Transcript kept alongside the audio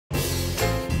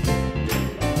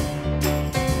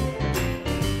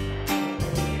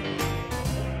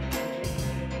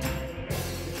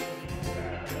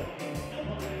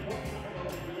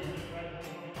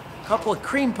Couple of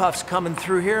cream puffs coming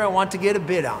through here I want to get a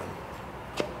bid on.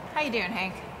 How you doing,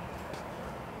 Hank?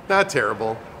 Not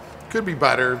terrible. Could be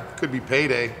better. Could be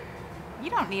payday. You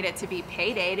don't need it to be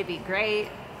payday to be great.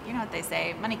 You know what they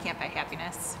say, money can't buy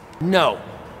happiness. No,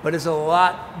 but it's a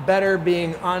lot better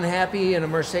being unhappy in a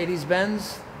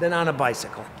Mercedes-Benz than on a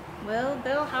bicycle. Well,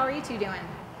 Bill, how are you two doing?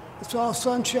 It's all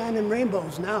sunshine and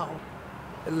rainbows now.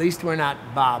 At least we're not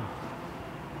Bob.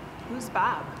 Who's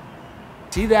Bob?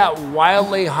 See that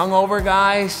wildly hungover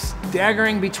guy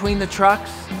staggering between the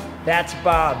trucks? That's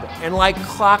Bob, and like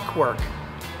clockwork,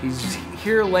 he's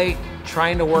here late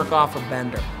trying to work off a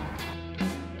bender.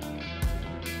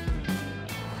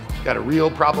 Got a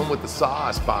real problem with the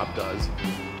sauce, Bob does.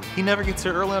 He never gets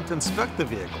here early enough to inspect the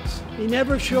vehicles. He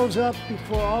never shows up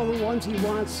before all the ones he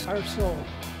wants are sold.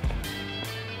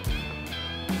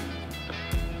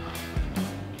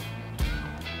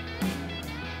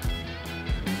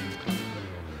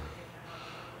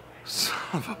 Son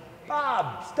of a...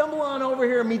 Bob, stumble on over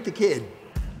here and meet the kid.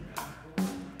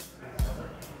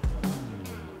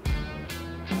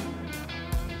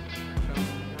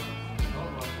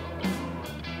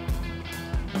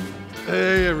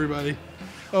 Hey, everybody.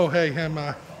 Oh, hey, I'm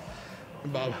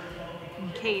Bob.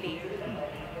 Katie.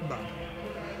 Bob.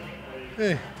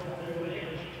 Hey.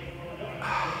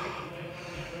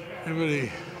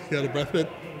 Anybody got a breath mint?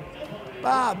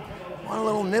 Bob, want a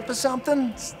little nip of something?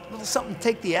 A little something to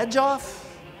take the edge off?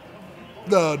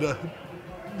 No,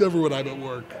 never when I'm at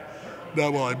work.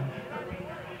 Not while I'm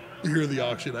here at the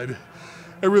auction.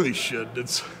 I really should.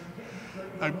 It's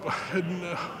not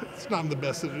the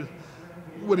best of it.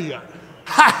 What do you got?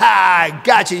 Ha ha!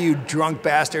 Gotcha, you drunk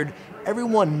bastard.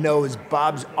 Everyone knows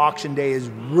Bob's auction day is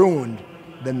ruined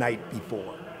the night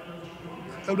before.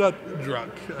 I'm not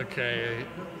drunk, okay?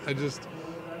 I just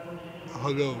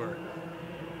hungover.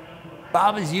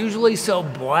 Bob is usually so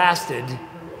blasted,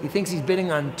 he thinks he's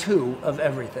bidding on 2 of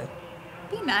everything.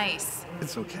 Be nice.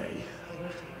 It's okay.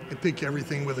 I take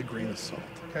everything with a grain of salt,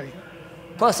 okay?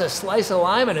 Plus a slice of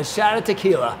lime and a shot of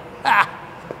tequila. Ha!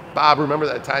 Bob, remember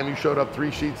that time you showed up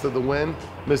 3 sheets to the win,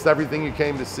 missed everything you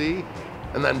came to see,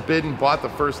 and then bid and bought the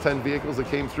first 10 vehicles that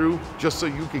came through just so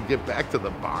you could get back to the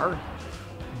bar?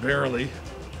 Barely.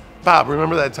 Bob,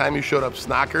 remember that time you showed up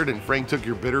snockered and Frank took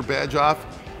your bidder badge off,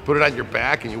 put it on your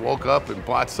back, and you woke up and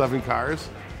bought 7 cars?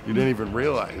 You didn't even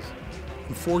realize.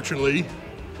 Unfortunately,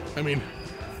 I mean,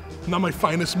 not my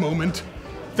finest moment.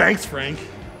 Thanks, Frank.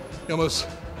 You almost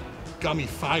got me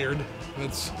fired.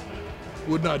 That's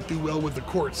would not do well with the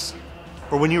courts.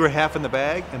 Or when you were half in the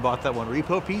bag and bought that one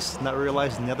repo piece, not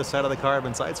realizing the other side of the car had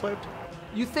been sideswiped?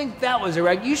 You think that was a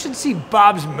wreck? You should see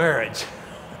Bob's marriage.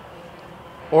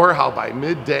 Or how by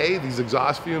midday these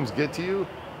exhaust fumes get to you,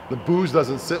 the booze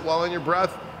doesn't sit well in your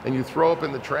breath, and you throw up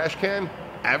in the trash can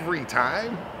every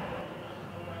time?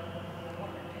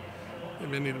 I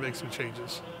may need to make some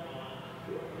changes.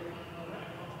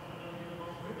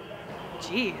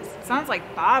 Jeez, sounds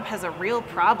like Bob has a real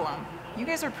problem. You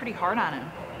guys are pretty hard on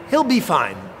him. He'll be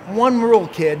fine. One rule,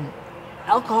 kid.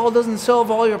 Alcohol doesn't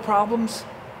solve all your problems,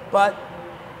 but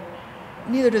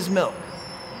neither does milk.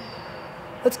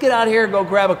 Let's get out of here and go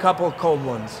grab a couple of cold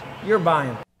ones. You're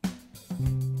buying.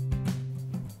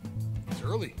 It's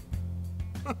early.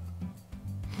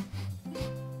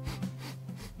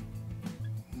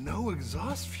 No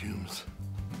exhaust fumes.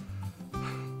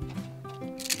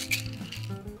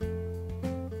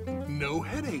 No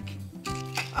headache.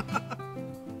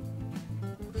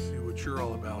 See what you're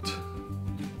all about.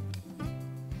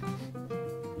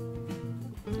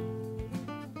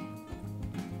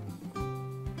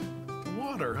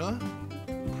 Water, huh?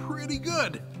 Pretty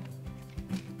good.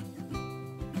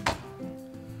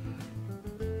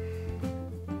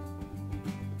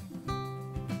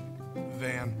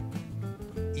 Van,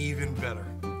 even better.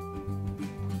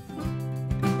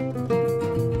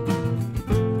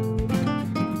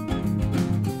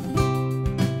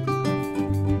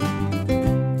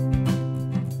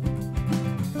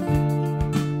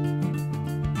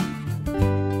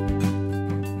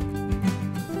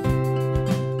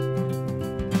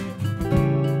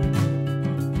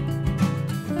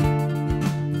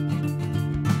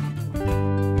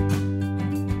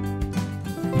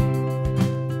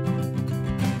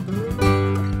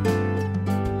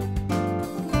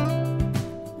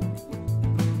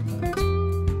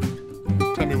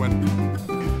 Tell me when.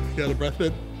 You got a breath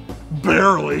mint?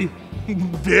 Barely.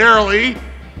 Barely.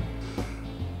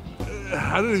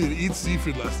 I didn't even eat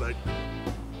seafood last night.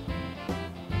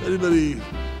 Anybody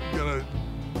got a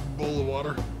bowl of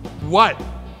water? What?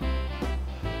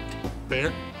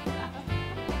 Bear?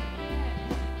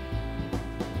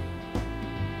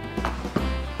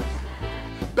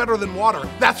 better than water.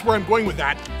 That's where I'm going with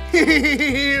that.